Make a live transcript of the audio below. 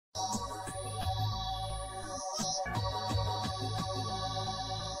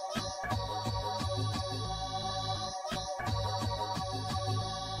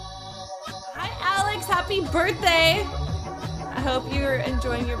happy birthday! I hope you're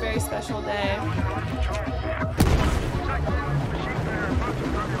enjoying your very special day.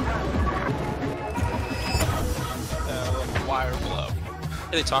 Wire blow. What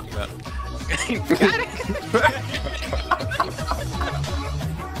are they talking about? Got it!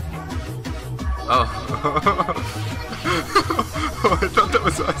 Oh. Oh, I thought that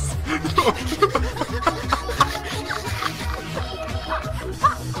was us.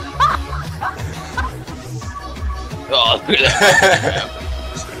 Oh, look at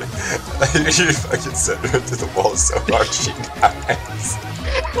that. You fucking sent her to the wall so hard she dies.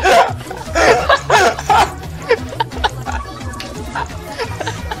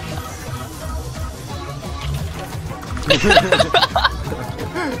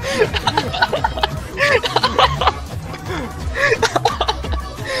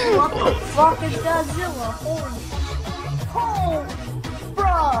 What the fuck is Godzilla? Holy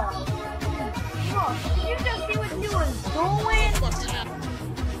bruh! Look, did you just see what he was doing?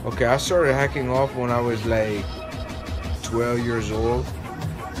 Okay, I started hacking off when I was like 12 years old,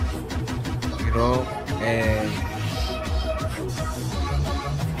 you know, and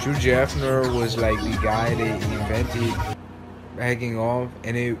Drew Jeffner was like the guy that invented hacking off,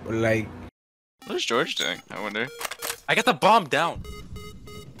 and it like. What is George doing? I wonder. I got the bomb down.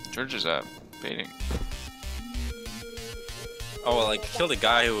 George is baiting. Oh, well, like killed a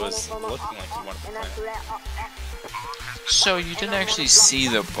guy who was looking like he wanted to play. So you didn't actually see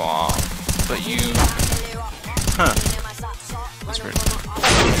the bomb, but you. Huh. That's weird.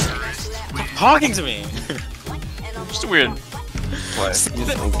 Stop talking to me. Just a weird play.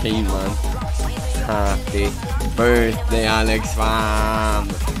 Okay, man. Happy birthday, Alex fam.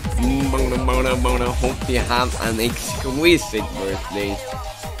 Hope you have an exquisite birthday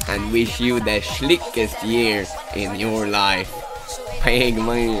and wish you the slickest year in your life. Big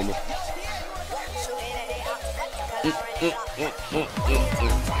man. Oh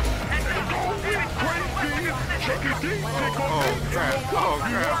crap, oh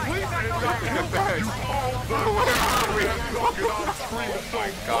crap. Oh my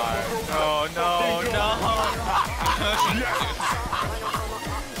god. Oh no, no.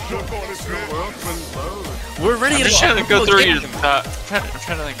 We're ready to trying to go through your top. I'm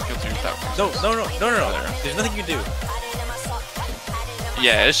trying to like go through your top. No. There's nothing you can do.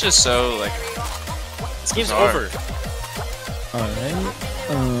 Yeah, it's just so like. This game's bizarre. over. Alright.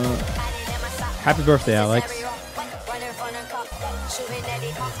 Happy birthday, Alex.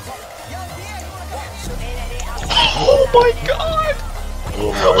 Oh my god!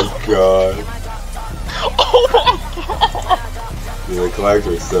 Oh my god. Oh my god! The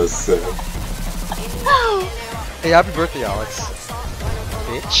collector's so sick. Hey, happy birthday, Alex.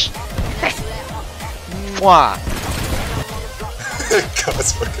 Bitch. Mwah.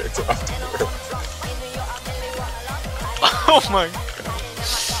 Cosmo kicked off the roof. Oh my god.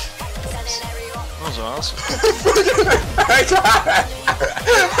 That was awesome. I got it!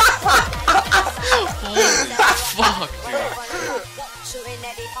 Holy fuck, dude.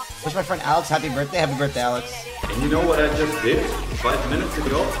 Wish my friend Alex happy birthday. Happy birthday, Alex. And you know what I just did 5 minutes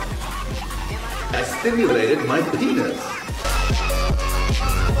ago? I stimulated my penis.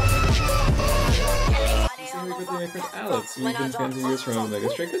 Happy birthday, my friend Alex. We've been fans of yours from Omega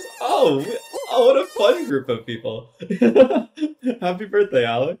Strikers. Oh, what a fun group of people. Happy birthday,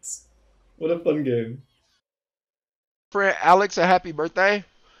 Alex. What a fun game. Friend Alex, a happy birthday.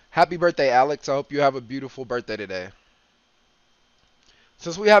 Happy birthday, Alex. I hope you have a beautiful birthday today.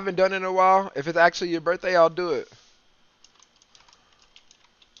 Since we haven't done it in a while, if it's actually your birthday, I'll do it.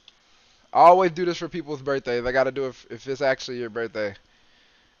 I always do this for people's birthdays. I gotta do it if it's actually your birthday.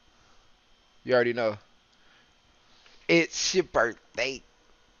 You already know. It's your birthday.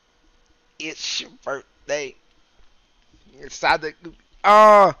 It's your birthday. Inside the...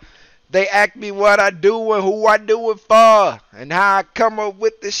 they ask me what I do and who I do it for, and how I come up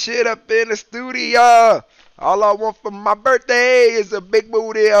with the shit up in the studio. All I want for my birthday is a big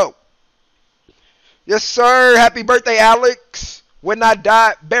booty. Yes, sir. Happy birthday, Alex. When I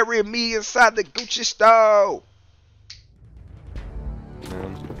die, bury me inside the Gucci store.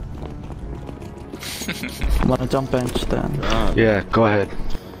 Wanna jump bench then? Yeah, go ahead.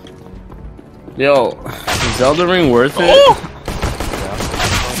 Yo, is Elden Ring worth it? Yeah.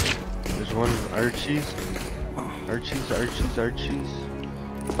 There's one Archie's. Archie's.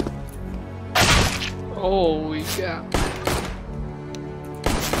 Oh, we got.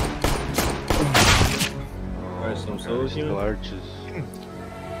 Alright, some solos here. Arches.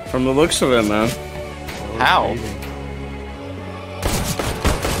 From the looks of it, man. How?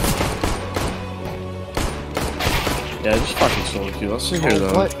 Yeah, just fucking solo queue. Let's sit here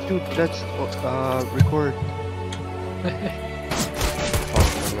though. What? Dude, that's record.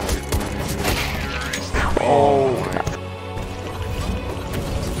 Oh my.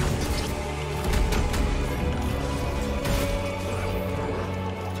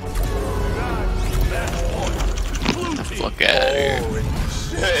 Fuck out of here. Holy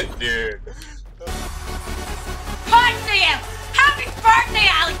shit, dude. Hi, Sam! Happy birthday,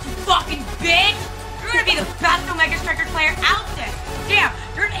 Alex, you fucking bitch! You're gonna be the best Omega Striker player out there! Damn,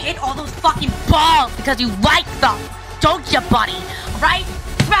 you're gonna hit all those fucking balls because you like them! Don't you, buddy? Alright?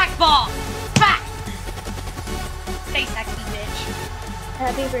 Back ball! Back! Stay sexy, bitch.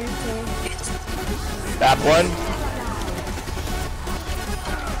 Happy birthday. That one.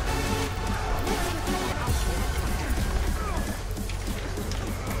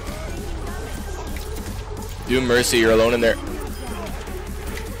 Do Mercy, you're alone in there.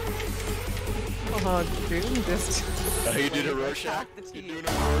 Oh, dude, just... Oh, you did a Rorschach? You doing a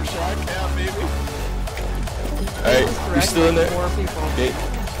Rorschach? Yeah, baby. Alright, you're still in there. Okay.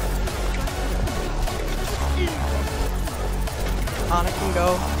 Anna can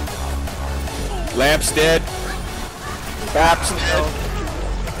go. Lamp's dead. Bap's dead.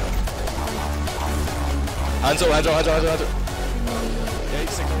 Hanzo. Yeah, he's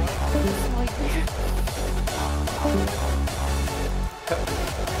sick of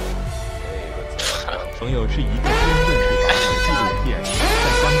朋友是一个真正是把纪录片在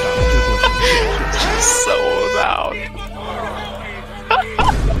香港制作成电视。 Sold out.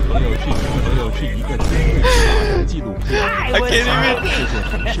 朋友是一个真正是把纪录片在香港制作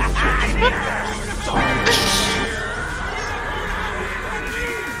成电视。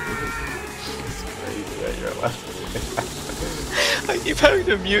 I keep having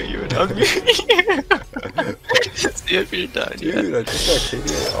to mute you and unmute you. See if you're done. Dude, I just got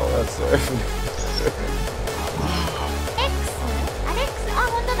kidding. Oh, that's so. Alex, あ、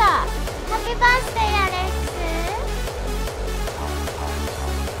本当だ。Happy birthday, Alex.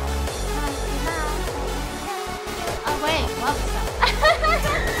 Oh wait, what?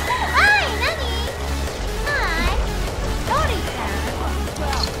 Hi, Nani? Hi, Dory-chan.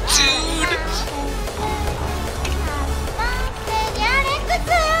 Dude.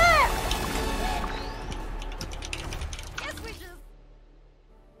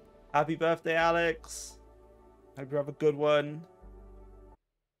 Happy birthday, Alex. Hope you have a good one.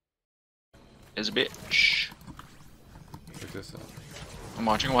 Is a bitch. Check this out. I'm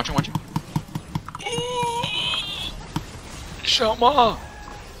watching. Shama!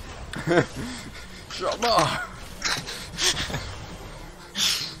 Shama!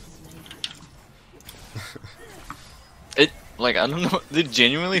 It, like, I don't know, it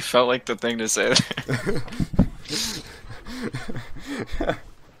genuinely felt like the thing to say.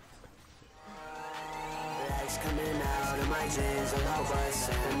 Coming out of my jeans, I'm all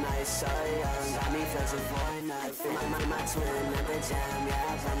bustin', nice, so young, got me flexing for a night. Feel like my twin at the jam, yeah,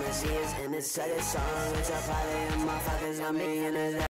 I promise she is in this song. It's a party, and motherfuckers got me in it.